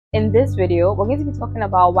In this video, we're going to be talking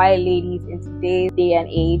about why ladies in today's day and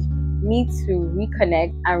age need to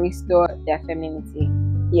reconnect and restore their femininity.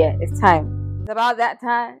 Yeah, it's time. It's about that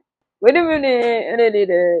time. Wait a minute.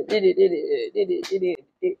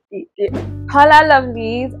 Hola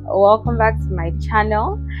lovelies, welcome back to my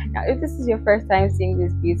channel. Now, if this is your first time seeing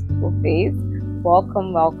this beautiful face,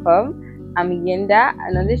 welcome. I'm Yinda,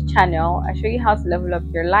 and on this channel, I show you how to level up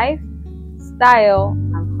your life, style,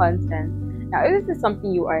 and content. Now, if this is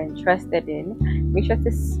something you are interested in, make sure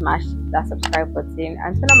to smash that subscribe button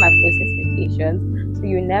and turn on my post notifications so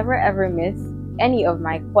you never ever miss any of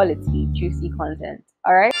my quality, juicy content.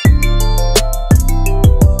 Alright?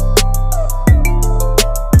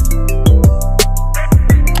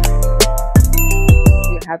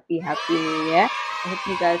 Happy new year. I hope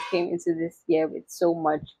you guys came into this year with so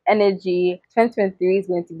much energy. 2023 is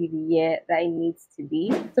going to be the year that it needs to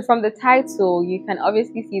be. So from the title, you can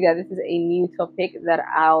obviously see that this is a new topic that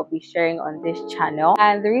I'll be sharing on this channel.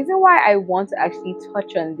 And the reason why I want to actually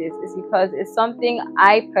touch on this is because it's something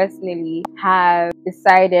I personally have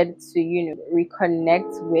decided to,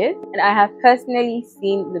 reconnect with. And I have personally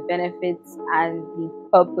seen the benefits and the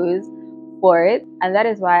purpose for it, and that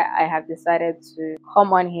is why I have decided to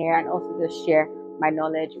come on here and also just share my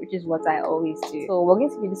knowledge, which is what I always do. So we're going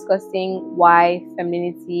to be discussing why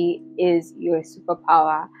femininity is your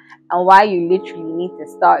superpower and why you literally need to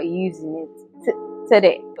start using it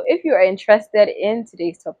today. So if you are interested in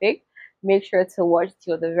today's topic, make sure to watch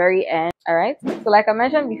till the very end. All right, so like I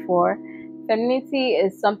mentioned before, femininity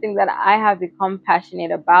is something that I have become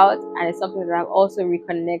passionate about, and it's something that I've also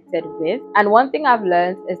reconnected with. And one thing I've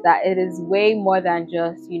learned is that it is way more than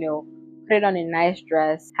just, putting on a nice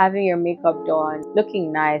dress, having your makeup done,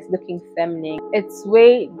 looking nice, looking feminine. It's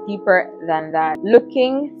way deeper than that.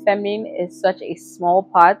 Looking feminine is such a small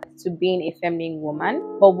part to being a feminine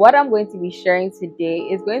woman. But what I'm going to be sharing today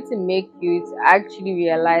is going to make you to actually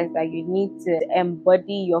realize that you need to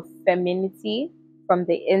embody your femininity from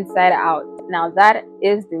the inside out. Now that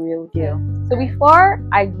is the real deal. So before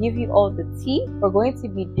I give you all the tea, we're going to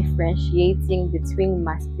be differentiating between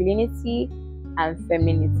masculinity and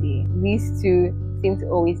femininity. These two seem to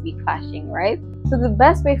always be clashing, right? So the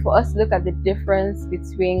best way for us to look at the difference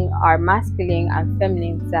between our masculine and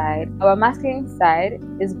feminine side, our masculine side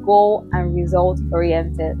is goal and result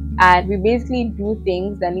oriented, and we basically do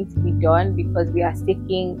things that need to be done because we are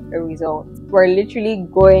seeking a result. We're literally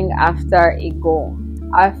going after a goal.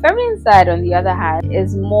 Our feminine side, on the other hand,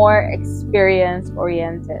 is more experience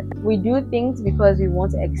oriented. We do things because we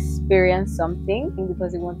want to experience something,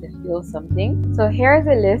 because we want to feel something. So here's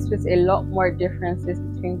a list with a lot more differences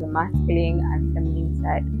between the masculine and feminine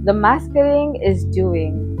side. The masculine is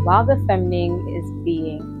doing, while the feminine is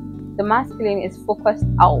being. The masculine is focused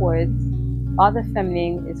outwards, while the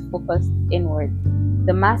feminine is focused inwards.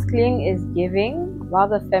 The masculine is giving, while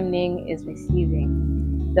the feminine is receiving.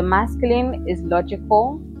 The masculine is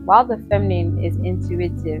logical, while the feminine is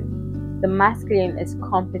intuitive. The masculine is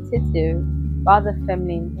competitive, while the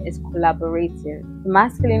feminine is collaborative. The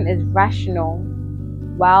masculine is rational,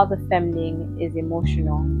 while the feminine is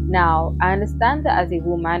emotional. Now, I understand that as a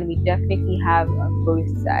woman, we definitely have both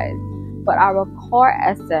sides, but our core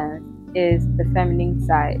essence is the feminine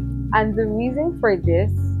side. And the reason for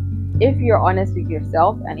this, if you're honest with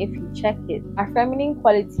yourself and if you check it, our feminine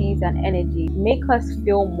qualities and energy make us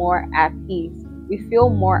feel more at peace. We feel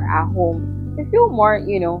more at home. We feel more,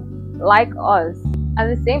 like us.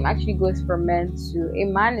 And the same actually goes for men too. A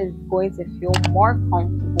man is going to feel more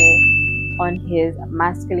comfortable on his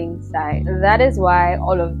masculine side. That is why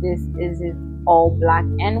all of this isn't all black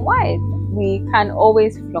and white. We can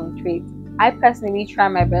always fluctuate. I personally try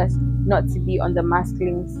my best not to be on the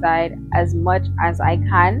masculine side as much as I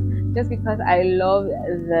can, just because I love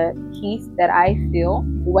the peace that I feel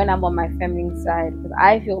when I'm on my feminine side, because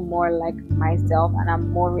I feel more like myself and I'm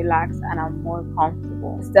more relaxed and I'm more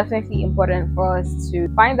comfortable. It's definitely important for us to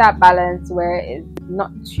find that balance where it's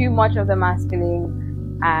not too much of the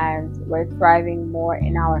masculine and we're thriving more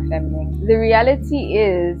in our feminine. The reality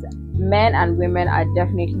is men and women are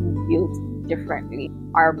definitely built differently.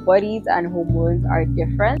 Our bodies and hormones are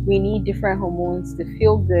different. We need different hormones to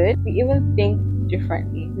feel good. We even think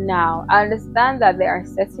differently. Now, I understand that there are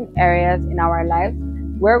certain areas in our lives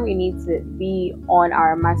where we need to be on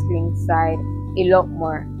our masculine side a lot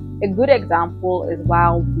more. A good example is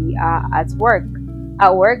while we are at work.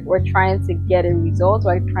 At work, we're trying to get a result,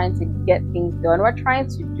 we're trying to get things done, we're trying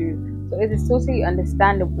to do. So it is totally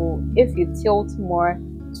understandable if you tilt more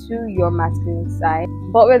to your masculine side.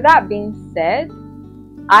 But with that being said,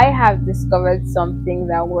 I have discovered something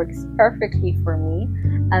that works perfectly for me,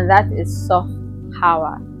 and that is soft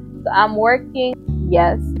power. So I'm working,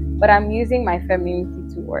 yes, but I'm using my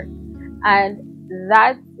femininity to work. And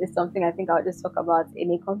that is something I think I'll just talk about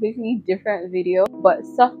in a completely different video. But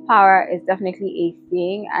soft power is definitely a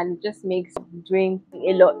thing, and it just makes doing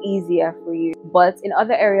a lot easier for you. But in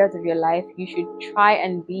other areas of your life, you should try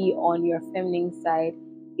and be on your feminine side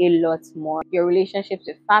a lot more. Your relationships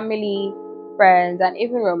with family, friends, and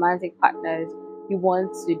even romantic partners, you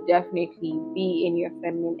want to definitely be in your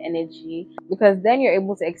feminine energy, because then you're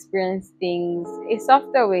able to experience things a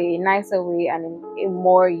softer way, a nicer way, and in a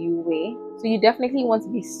more you way. So you definitely want to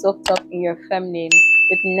be soaked up in your feminine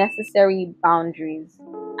with necessary boundaries.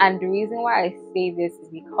 And the reason why I say this is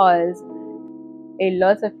because a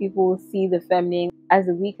lot of people see the feminine as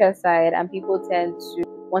the weaker side, and people tend to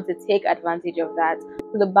want to take advantage of that.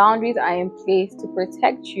 So the boundaries are in place to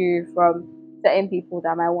protect you from certain people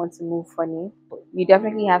that might want to move funny. You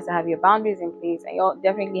definitely have to have your boundaries in place, and you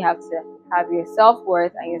definitely have to have your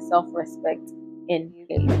self-worth and your self-respect in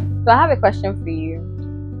place. So I have a question for you.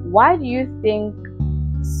 Why do you think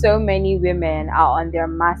so many women are on their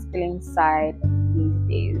masculine side these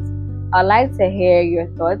days? I'd like to hear your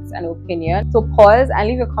thoughts and opinion. So pause and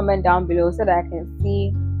leave a comment down below so that I can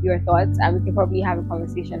see your thoughts, and we can probably have a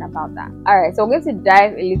conversation about that. Alright, so I'm going to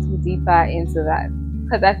dive a little deeper into that,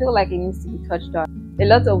 because I feel like it needs to be touched on. A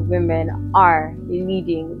lot of women are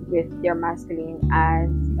leading with their masculine,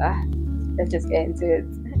 and let's just get into it.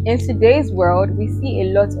 In today's world, we see a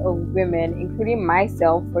lot of women, including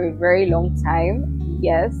myself for a very long time.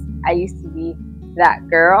 Yes, I used to be that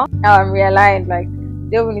girl. Now I'm realizing, like,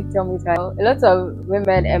 they don't need to tell me to. A lot of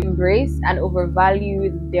women embrace and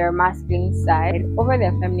overvalue their masculine side over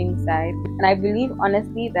their feminine side. And I believe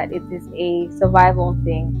honestly that it is a survival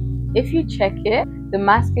thing. If you check it, the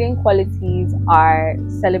masculine qualities are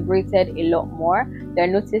celebrated a lot more, they're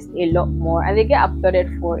noticed a lot more, and they get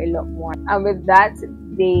applauded for a lot more. And with that,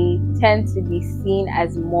 they tend to be seen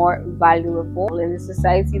as more valuable in the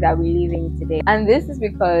society that we live in today. And this is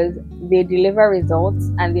because they deliver results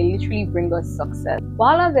and they literally bring us success.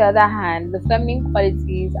 While on the other hand, the feminine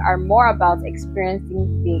qualities are more about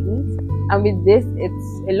experiencing things. And with this,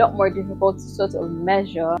 it's a lot more difficult to sort of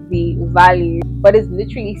measure the value, but it's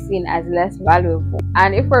literally seen as less valuable.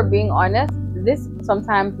 And if we're being honest, this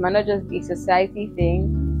sometimes might not just be a society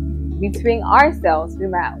thing. Between ourselves, we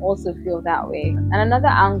might also feel that way. And another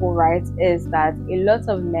angle, right, is that a lot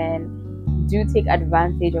of men do take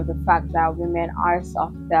advantage of the fact that women are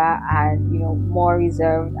softer and, more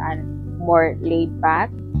reserved and more laid back.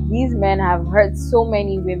 These men have hurt so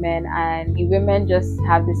many women, and the women just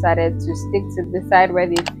have decided to stick to the side where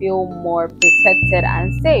they feel more protected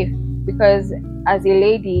and safe. Because as a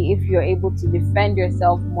lady, if you're able to defend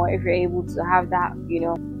yourself more, if you're able to have that,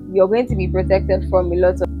 you're going to be protected from a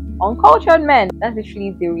lot of uncultured men. That's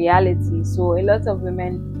actually the reality. So a lot of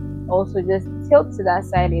women also just tilt to that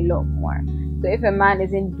side a lot more. So if a man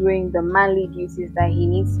isn't doing the manly duties that he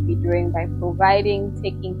needs to be doing by providing,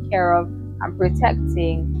 taking care of, and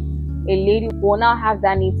protecting, a lady will not have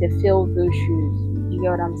that need to fill those shoes. You get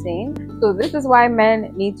what I'm saying? So this is why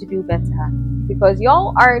men need to do better, because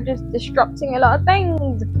y'all are just disrupting a lot of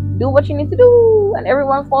things. Do what you need to do and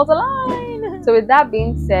everyone falls aligned. So with that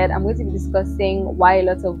being said, I'm going to be discussing why a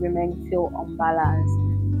lot of women feel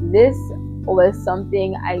unbalanced. This was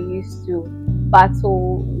something I used to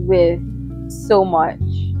battle with so much,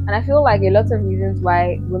 and I feel like a lot of reasons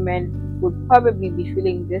why women would probably be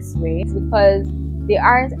feeling this way is because they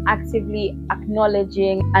aren't actively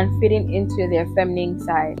acknowledging and fitting into their feminine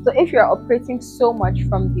side. So if you're operating so much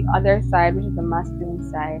from the other side, which is the masculine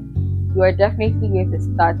side, you are definitely going to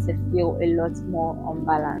start to feel a lot more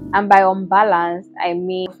unbalanced. And by unbalanced, I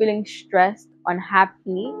mean feeling stressed,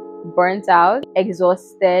 unhappy, burnt out,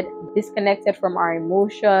 exhausted, disconnected from our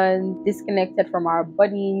emotions, disconnected from our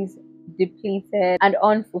bodies, depleted, and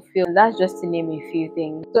unfulfilled. That's just to name a few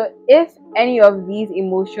things. So if any of these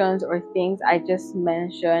emotions or things I just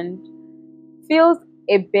mentioned feels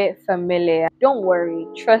a bit familiar, don't worry,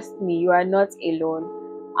 trust me, you are not alone.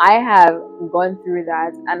 I have gone through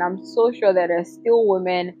that, and I'm so sure that there's still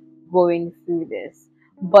women going through this.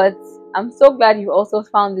 But I'm so glad you also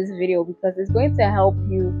found this video, because it's going to help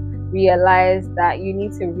you realize that you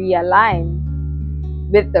need to realign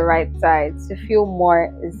with the right side to feel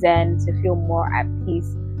more zen, to feel more at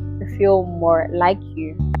peace, to feel more like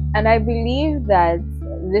you. And I believe that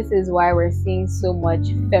this is why we're seeing so much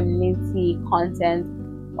femininity content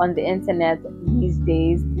on the internet these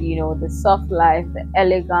days, the soft life, the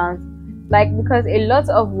elegance, because a lot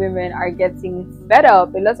of women are getting fed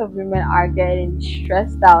up, a lot of women are getting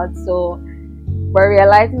stressed out. So we're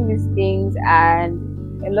realizing these things, and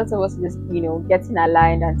a lot of us just getting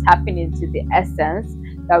aligned and tapping into the essence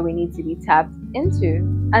that we need to be tapped into.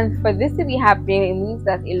 And for this to be happening, it means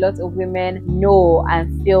that a lot of women know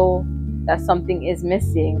and feel that something is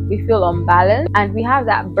missing. We feel unbalanced and we have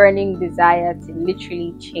that burning desire to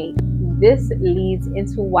literally change. This leads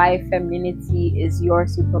into why femininity is your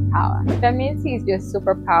superpower. Femininity is your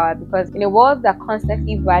superpower because in a world that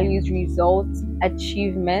constantly values results,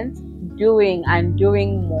 achievement, doing and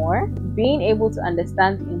doing more, being able to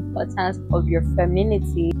understand the importance of your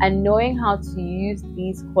femininity and knowing how to use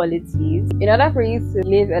these qualities in order for you to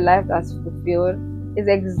live a life that's fulfilled is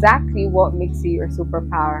exactly what makes you your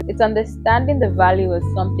superpower. It's understanding the value of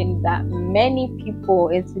something that many people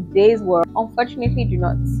in today's world unfortunately do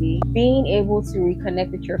not see. Being able to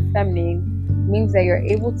reconnect with your feminine means that you're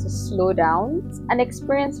able to slow down and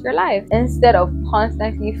experience your life instead of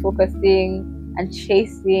constantly focusing and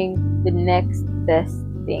chasing the next best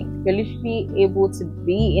thing. You're literally able to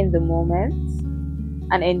be in the moment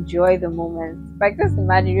and enjoy the moment. Like, just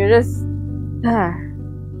imagine you're just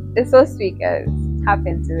it's so sweet, guys. Tap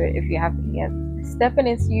into it if you haven't yet. Stepping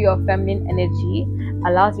into your feminine energy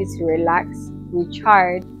allows you to relax,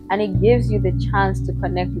 recharge, and it gives you the chance to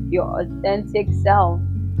connect with your authentic self.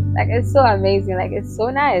 Like, it's so amazing. Like, it's so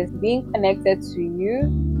nice being connected to you.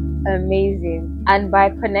 Amazing. And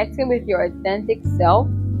by connecting with your authentic self,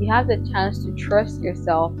 you have the chance to trust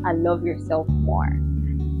yourself and love yourself more.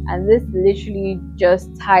 And this literally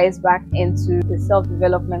just ties back into the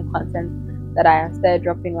self-development content that I have started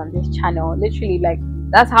dropping on this channel. Literally, like,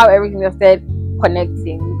 that's how everything has started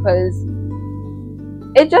connecting, because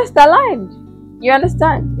it just aligned. You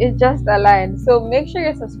understand? It just aligned. So make sure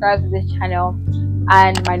you're subscribed to this channel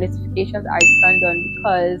and my notifications are turned on,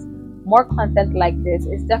 because more content like this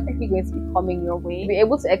is definitely going to be coming your way. To be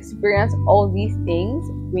able to experience all these things,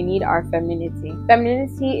 we need our femininity.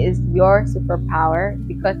 Femininity is your superpower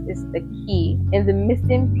because it's the key in the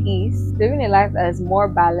missing piece, living a life that is more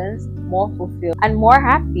balanced, more fulfilled, and more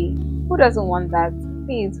happy. Who doesn't want that?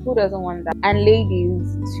 Please, who doesn't want that? And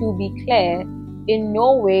ladies, to be clear, in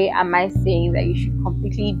no way am I saying that you should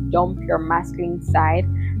completely dump your masculine side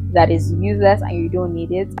that is useless and you don't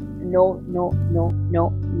need it. No, no, no, no,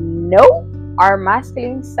 no. Our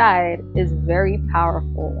masculine side is very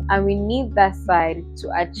powerful and we need that side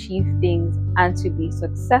to achieve things and to be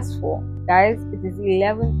successful. Guys, it is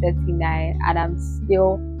 11:39 and I'm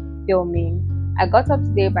still filming. I got up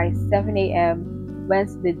today by 7 a.m, went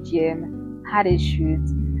to the gym, had a shoot.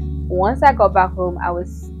 Once I got back home, I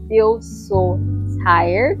was still so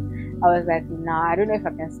tired. I was like, nah, I don't know if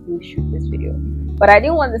I can still shoot this video. But I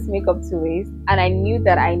didn't want this makeup to waste, and I knew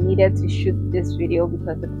that I needed to shoot this video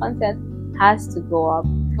because the content has to go up.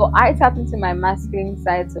 So I tapped into my masculine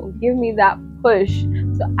side to give me that push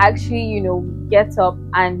to actually, get up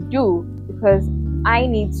and do, because I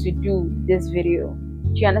need to do this video.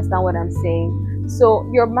 Do you understand what I'm saying? So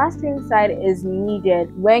your masculine side is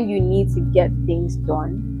needed when you need to get things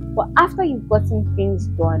done. But after you've gotten things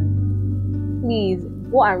done, please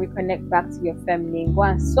go and reconnect back to your feminine. Go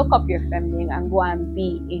and soak up your feminine and go and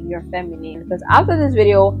be in your feminine. Because after this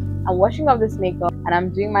video, I'm washing off this makeup and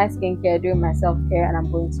I'm doing my skincare, doing my self-care, and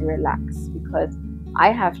I'm going to relax because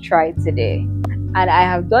I have tried today. And I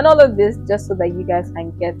have done all of this just so that you guys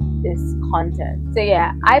can get this content. So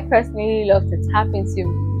yeah, I personally love to tap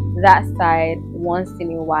into that side once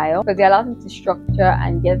in a while because it allows me to structure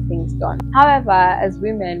and get things done. However, as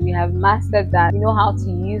women, we have mastered that we know how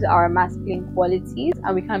to use our masculine qualities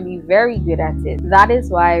and we can be very good at it. That is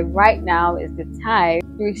why right now is the time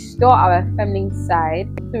to restore our feminine side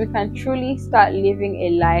so we can truly start living a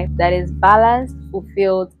life that is balanced,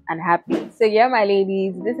 fulfilled, and happy. So yeah, my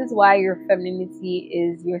ladies, this is why your femininity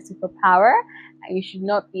is your superpower and you should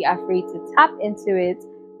not be afraid to tap into it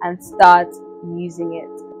and start using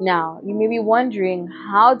it. Now, you may be wondering,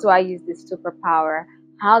 how do I use this superpower?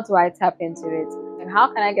 How do I tap into it? And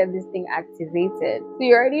how can I get this thing activated? So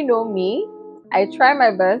you already know me. I try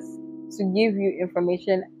my best to give you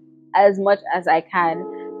information as much as I can.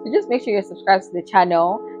 So just make sure you're subscribed to the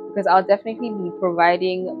channel because I'll definitely be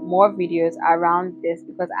providing more videos around this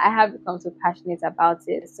because I have become so passionate about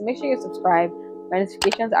it. So make sure you're subscribed. My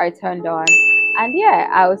notifications are turned on. And yeah,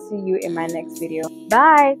 I will see you in my next video.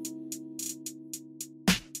 Bye!